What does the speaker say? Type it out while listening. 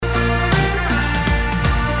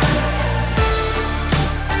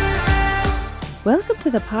Welcome to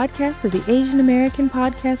the podcast of the Asian American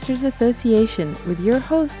Podcasters Association with your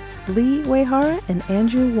hosts Lee Uehara and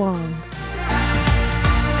Andrew Wong.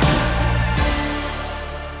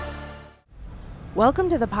 Welcome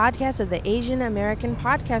to the podcast of the Asian American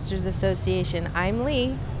Podcasters Association. I'm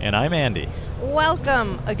Lee. And I'm Andy.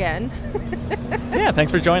 Welcome again. Yeah,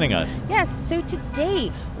 thanks for joining us. Yes, so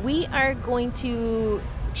today we are going to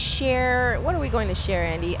share, what are we going to share,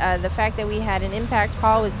 Andy? The fact that we had an impact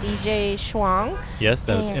call with DJ Shuang. Yes,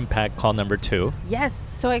 that was impact call number 2. Yes,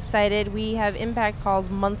 so excited. We have impact calls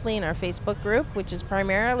monthly in our Facebook group, which is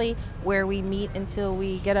primarily where we meet until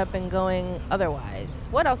we get up and going otherwise.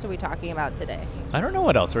 What else are we talking about today? I don't know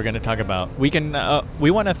what else we're going to talk about.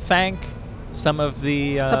 We want to thank some of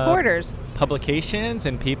the supporters, publications,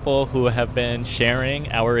 and people who have been sharing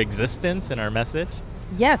our existence and our message.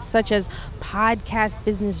 Yes, such as Podcast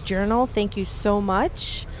Business Journal. Thank you so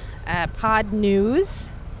much. Pod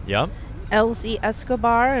News. Yep. Elsie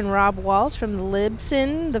Escobar and Rob Walsh from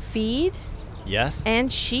Libsyn, The Feed. Yes.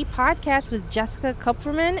 And She Podcast with Jessica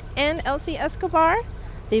Kupferman and Elsie Escobar.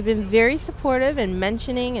 They've been very supportive and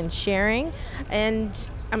mentioning and sharing. And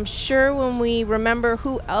I'm sure when we remember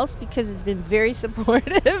who else, because it's been very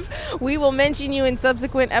supportive, we will mention you in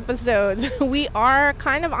subsequent episodes. We are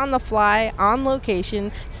kind of on the fly, on location,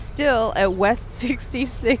 still at West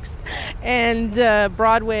 66th and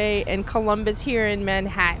Broadway and Columbus here in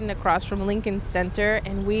Manhattan across from Lincoln Center.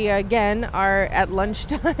 And we, again, are at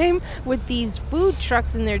lunchtime with these food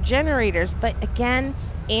trucks and their generators. But again,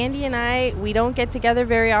 Andy and I, we don't get together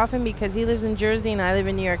very often because he lives in Jersey and I live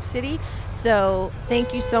in New York City. So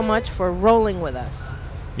thank you so much for rolling with us.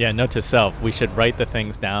 Yeah, note to self, we should write the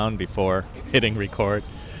things down before hitting record.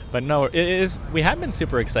 But no, we have been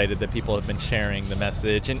super excited that people have been sharing the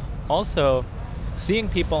message and also seeing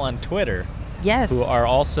people on Twitter. Yes. Who are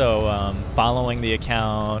also following the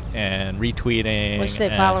account and retweeting. Which say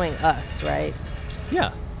following us, right?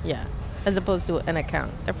 Yeah. Yeah. As opposed to an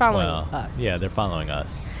account. They're following us. Yeah, they're following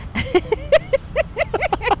us.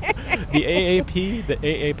 The AAP, the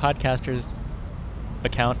AA Podcasters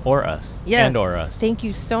account, or us. Yes. And or us. Thank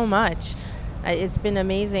you so much. It's been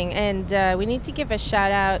amazing. And we need to give a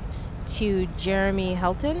shout out to Jeremy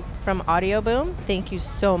Helton from Audio Boom. Thank you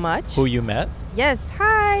so much. Who you met? Yes.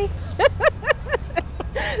 Hi.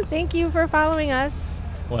 Thank you for following us.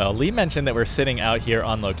 Well, Lee mentioned that we're sitting out here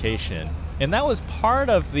on location. And that was part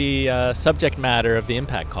of the subject matter of the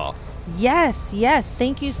impact call. Yes.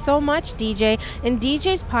 Thank you so much, DJ. And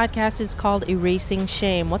DJ's podcast is called Erasing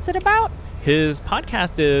Shame. What's it about? His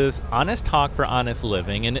podcast is Honest Talk for Honest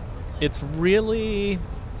Living, and it's really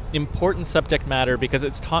important subject matter because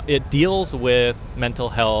it deals with mental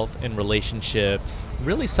health and relationships,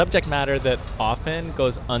 really subject matter that often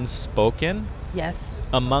goes unspoken. Yes.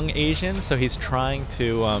 Among Asians, so he's trying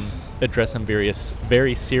to address some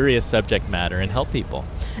very serious subject matter and help people.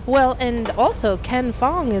 Well, and also Ken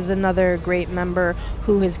Fong is another great member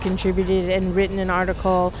who has contributed and written an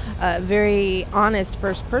article, a very honest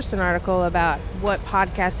first-person article about what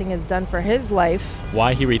podcasting has done for his life.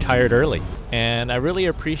 Why he retired early. And I really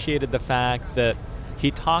appreciated the fact that he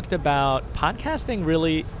talked about podcasting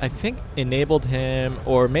really, I think, enabled him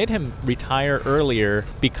or made him retire earlier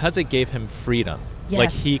because it gave him freedom. Yes.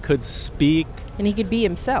 Like he could speak. And he could be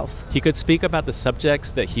himself. He could speak about the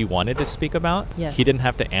subjects that he wanted to speak about. Yes. He didn't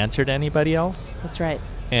have to answer to anybody else. That's right.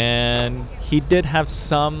 And he did have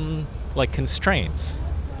some constraints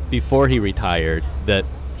before he retired that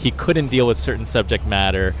he couldn't deal with certain subject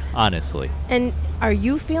matter honestly. And are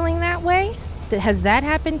you feeling that way? Has that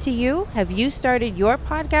happened to you? Have you started your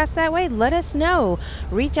podcast that way? Let us know.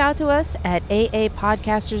 Reach out to us at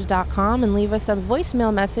aapodcasters.com and leave us a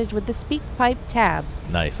voicemail message with the SpeakPipe tab.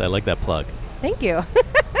 Nice. I like that plug. Thank you.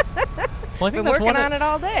 Well, I think Been working on it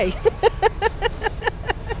all day.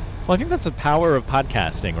 Well, I think that's the power of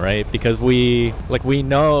podcasting, right? Because we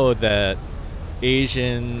know that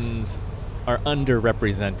Asians are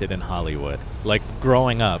underrepresented in Hollywood. Like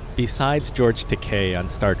growing up, besides George Takei on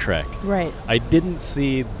Star Trek, right? I didn't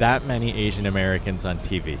see that many Asian Americans on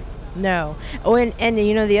TV. No. Oh, and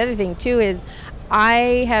you know the other thing too is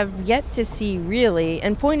I have yet to see really,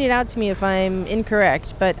 and point it out to me if I'm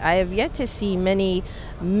incorrect, but I have yet to see many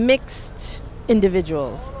mixed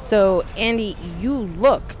individuals. So Andy, you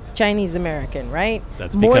look Chinese American, right?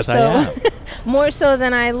 That's because I am. More so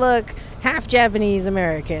than I look half Japanese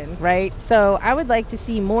American, right? So I would like to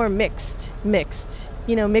see more mixed.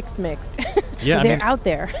 Yeah, they're out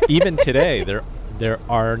there. Even today, there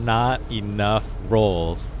are not enough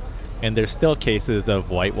roles, and there's still cases of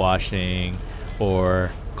whitewashing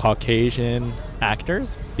or Caucasian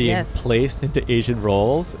actors being Yes. placed into Asian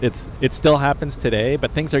roles. It still happens today, but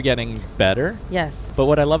things are getting better. Yes. But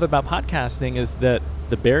what I love about podcasting is that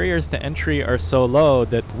the barriers to entry are so low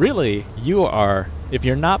that really if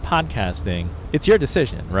you're not podcasting, it's your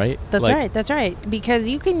decision, right? That's right. That's right. Because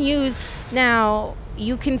you can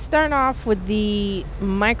start off with the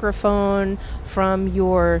microphone from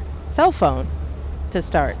your cell phone to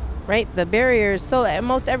start, right? The barriers, so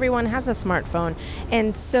most everyone has a smartphone.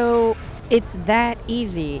 And so it's that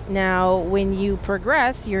easy. Now, when you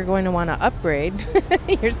progress, you're going to want to upgrade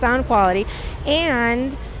your sound quality.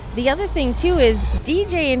 And the other thing, too, is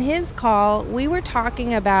DJ in his call, we were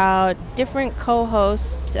talking about different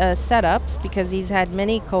co-hosts setups, because he's had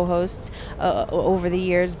many co-hosts over the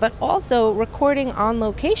years, but also recording on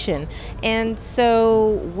location. And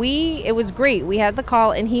so it was great. We had the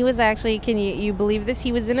call, and he was actually, can you believe this?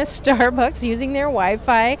 He was in a Starbucks using their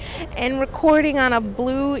Wi-Fi and recording on a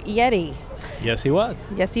Blue Yeti. Yes, he was.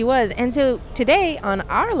 Yes, he was. And so today on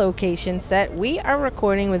our location set, we are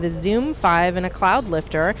recording with a Zoom 5 and a Cloud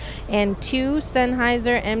Lifter and 2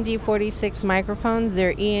 Sennheiser MD46 microphones.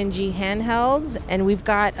 They're ENG handhelds. And we've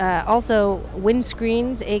got also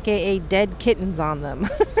windscreens, a.k.a. dead kittens on them.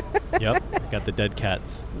 Yep, got the dead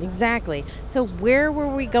cats. Exactly. So where were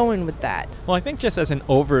we going with that? Well, I think just as an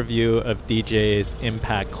overview of DJ's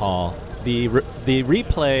impact call, the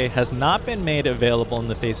replay has not been made available in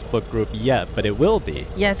the Facebook group yet, but it will be.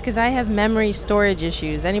 Yes, because I have memory storage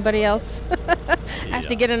issues. Anybody else? I have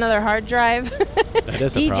to get another hard drive. That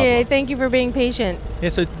is a DJ, problem. thank you for being patient. Yeah,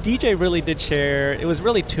 so DJ really did share, it was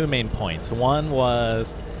really 2 main points. One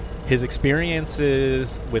was his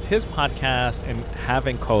experiences with his podcast and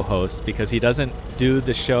having co-hosts, because he doesn't do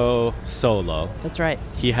the show solo. That's right.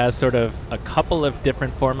 He has sort of a couple of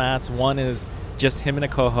different formats. One is just him and a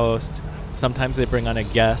co-host. Sometimes they bring on a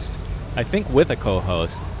guest, I think with a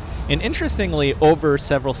co-host. And interestingly, over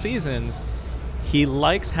several seasons, he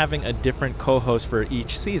likes having a different co-host for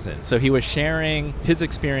each season. So he was sharing his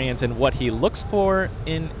experience and what he looks for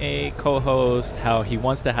in a co-host, how he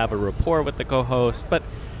wants to have a rapport with the co-host, but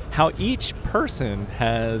how each person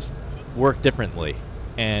has worked differently,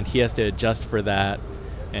 and he has to adjust for that.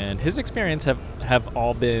 And his experience have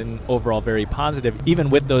all been overall very positive, even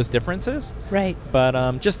with those differences. Right.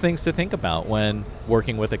 But just things to think about when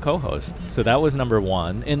working with a co-host. So that was number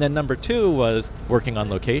 1. And then number 2 was working on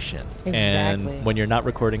location. Exactly. And when you're not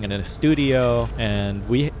recording in a studio, and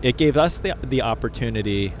it gave us the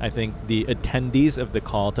opportunity, I think, the attendees of the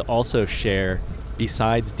call to also share,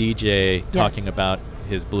 besides DJ talking about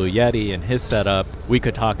his Blue Yeti and his setup, we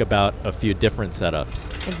could talk about a few different setups.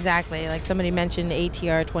 Exactly. Like somebody mentioned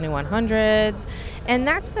ATR 2100s. And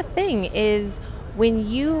that's the thing is when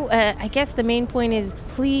you, I guess the main point is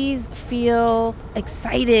please feel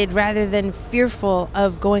excited rather than fearful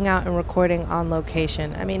of going out and recording on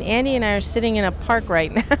location. I mean, Andy and I are sitting in a park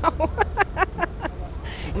right now.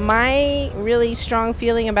 My really strong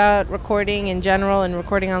feeling about recording in general and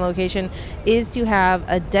recording on location is to have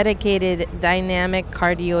a dedicated dynamic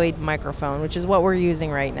cardioid microphone, which is what we're using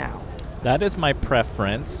right now. That is my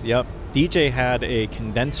preference, yep. DJ had a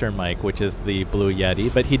condenser mic, which is the Blue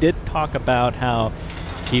Yeti, but he did talk about how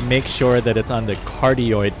he makes sure that it's on the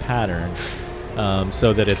cardioid pattern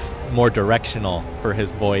so that it's more directional for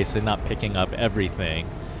his voice and not picking up everything.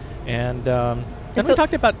 And then we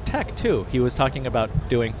talked about tech too. He was talking about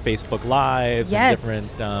doing Facebook Lives and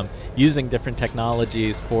different, using different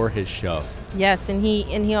technologies for his show. Yes, and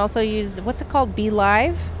he also used, what's it called, Be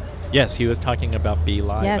Live? Yes, he was talking about Be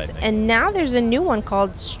Live. Yes, I think. And now there's a new one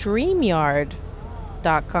called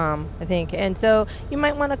StreamYard.com, I think. And so you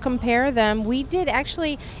might want to compare them. We did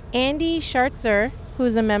actually, Andy Schartzer,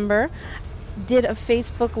 who's a member, did a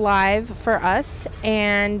Facebook Live for us,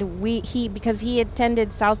 and because he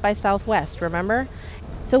attended South by Southwest, remember?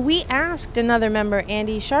 So we asked another member,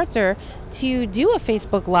 Andy Schartzer, to do a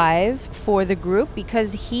Facebook Live for the group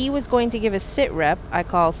because he was going to give a sit rep, I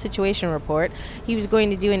call situation report. He was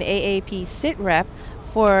going to do an AAP sit rep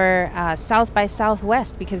for South by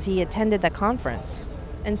Southwest because he attended the conference.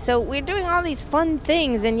 And so we're doing all these fun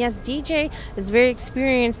things, and yes, DJ is very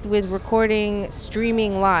experienced with recording,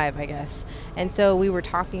 streaming live, I guess. And so we were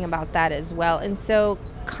talking about that as well. And so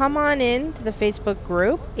come on in to the Facebook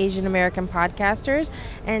group, Asian American Podcasters,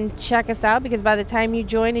 and check us out, because by the time you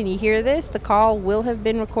join and you hear this, the call will have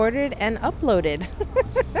been recorded and uploaded.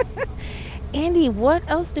 Andy, what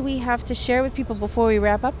else do we have to share with people before we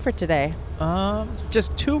wrap up for today?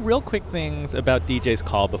 Just 2 real quick things about DJ's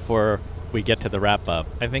call before we get to the wrap up.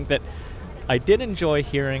 I think that I did enjoy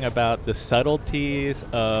hearing about the subtleties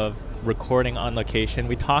of recording on location.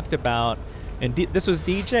 We talked about And this was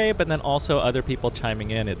DJ, but then also other people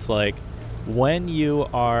chiming in. It's like when you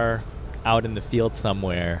are out in the field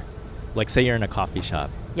somewhere, like say you're in a coffee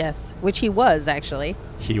shop. Yes, which he was actually.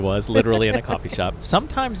 He was literally in a coffee shop.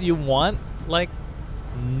 Sometimes you want like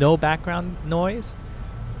no background noise,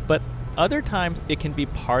 but other times it can be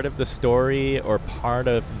part of the story or part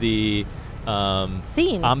of the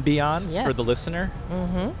scene ambiance for the listener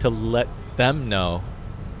to let them know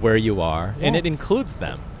where you are, and it includes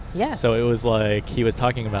them. Yes. So it was like he was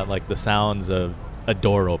talking about like the sounds of a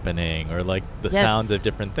door opening or like the sounds of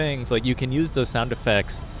different things. Like you can use those sound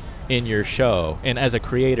effects in your show, and as a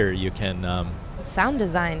creator you can sound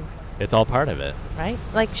design. It's all part of it. Right?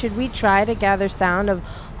 Like, should we try to gather sound of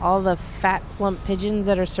all the fat, plump pigeons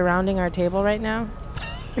that are surrounding our table right now?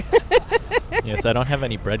 Yes, I don't have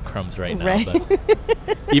any breadcrumbs right now. Right? But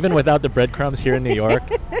even without the breadcrumbs here in New York,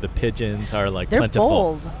 the pigeons are like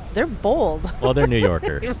plentiful. They're bold. Well, they're New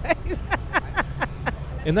Yorkers. Right.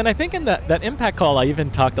 And then I think in that impact call, I even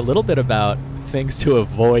talked a little bit about things to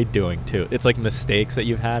avoid doing too. It's like mistakes that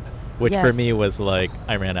you've had, which for me was like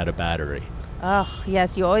I ran out of battery. Oh,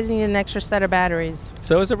 yes, you always need an extra set of batteries.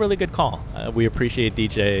 So it was a really good call. We appreciate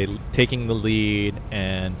DJ taking the lead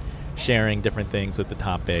and sharing different things with the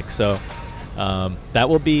topic. So that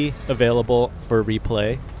will be available for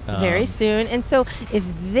replay very soon. And so if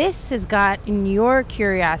this has gotten your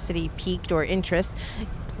curiosity piqued or interest,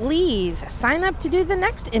 please sign up to do the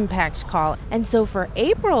next Impact Call. And so for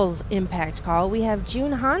April's Impact Call, we have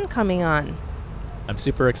June Han coming on. I'm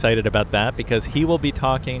super excited about that because he will be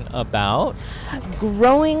talking about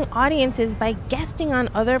growing audiences by guesting on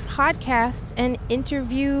other podcasts and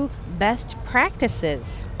interview best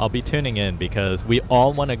practices. I'll be tuning in because we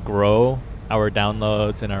all want to grow our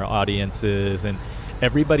downloads and our audiences, and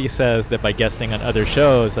everybody says that by guesting on other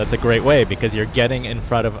shows, that's a great way because you're getting in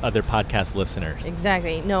front of other podcast listeners.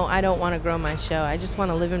 Exactly. No, I don't want to grow my show. I just want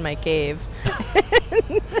to live in my cave.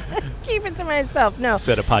 Keep it to myself. No.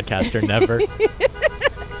 Said a podcaster never.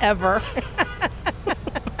 Ever.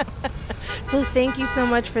 So thank you so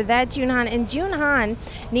much for that, June Han. And June Han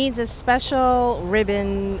needs a special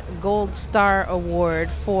ribbon Gold Star Award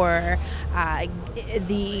for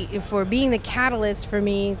being the catalyst for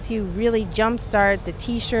me to really jumpstart the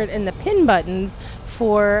T-shirt and the pin buttons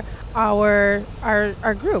for our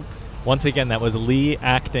group. Once again, that was Lee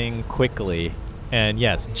acting quickly. And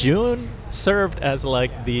yes, June served as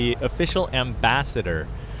like the official ambassador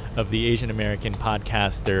of the Asian American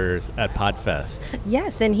podcasters at Podfest.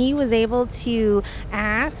 Yes, and he was able to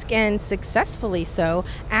ask, and successfully so,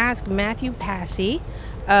 ask Matthew Passy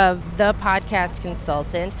of The Podcast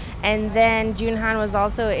Consultant, and then June Han was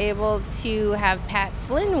also able to have Pat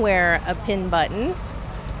Flynn wear a pin button.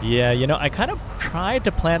 Yeah, I kind of tried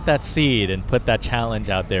to plant that seed and put that challenge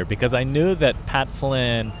out there because I knew that Pat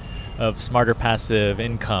Flynn of Smart Passive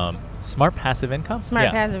Income,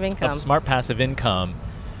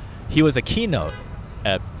 he was a keynote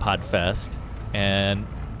at Podfest, and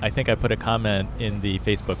I think I put a comment in the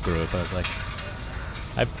Facebook group. I was like,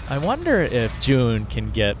 I wonder if June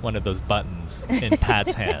can get one of those buttons in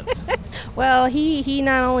Pat's hands. Well, he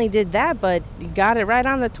not only did that, but got it right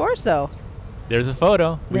on the torso. There's a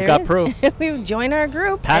photo. We've got proof. We've joined our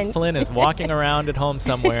group. Pat Flynn is walking around at home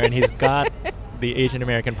somewhere, and he's got the Asian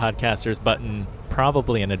American Podcasters button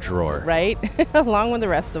probably in a drawer. Right, along with the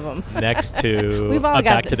rest of them. Next to a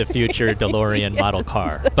Back to the Future DeLorean model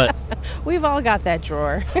car. But we've all got that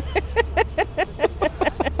drawer.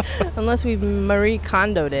 Unless we've Marie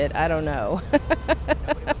Kondoed it, I don't know.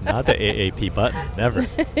 Not the AAP button, never.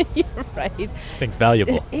 You're right. Thing's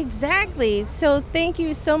valuable. Exactly. So thank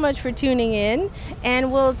you so much for tuning in,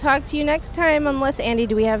 and we'll talk to you next time. Unless, Andy,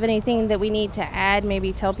 do we have anything that we need to add?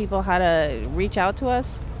 Maybe tell people how to reach out to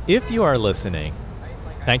us? If you are listening,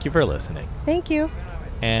 thank you for listening. Thank you.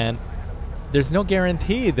 And there's no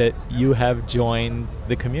guarantee that you have joined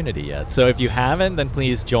the community yet. So if you haven't, then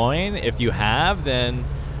please join. If you have, then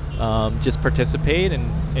just participate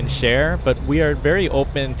and share. But we are very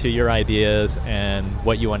open to your ideas and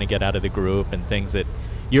what you want to get out of the group and things that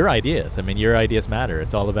your ideas. I mean, your ideas matter.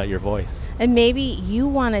 It's all about your voice. And maybe you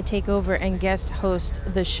want to take over and guest host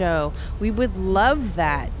the show. We would love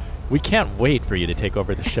that. We can't wait for you to take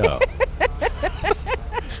over the show.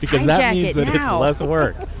 Because that means that it's less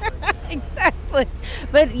work. Exactly.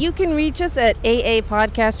 But you can reach us at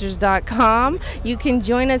aapodcasters.com. You can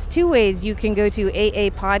join us two ways. You can go to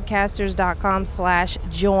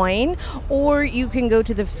aapodcasters.com/join, or you can go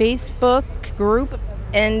to the Facebook group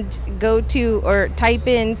and go to, or type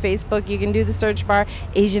in Facebook. You can do the search bar,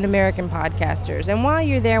 Asian American Podcasters. And while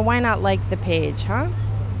you're there, why not like the page, huh?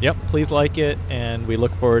 Yep, please like it, and we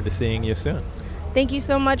look forward to seeing you soon. Thank you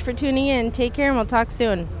so much for tuning in. Take care, and we'll talk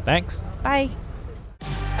soon. Thanks. Bye.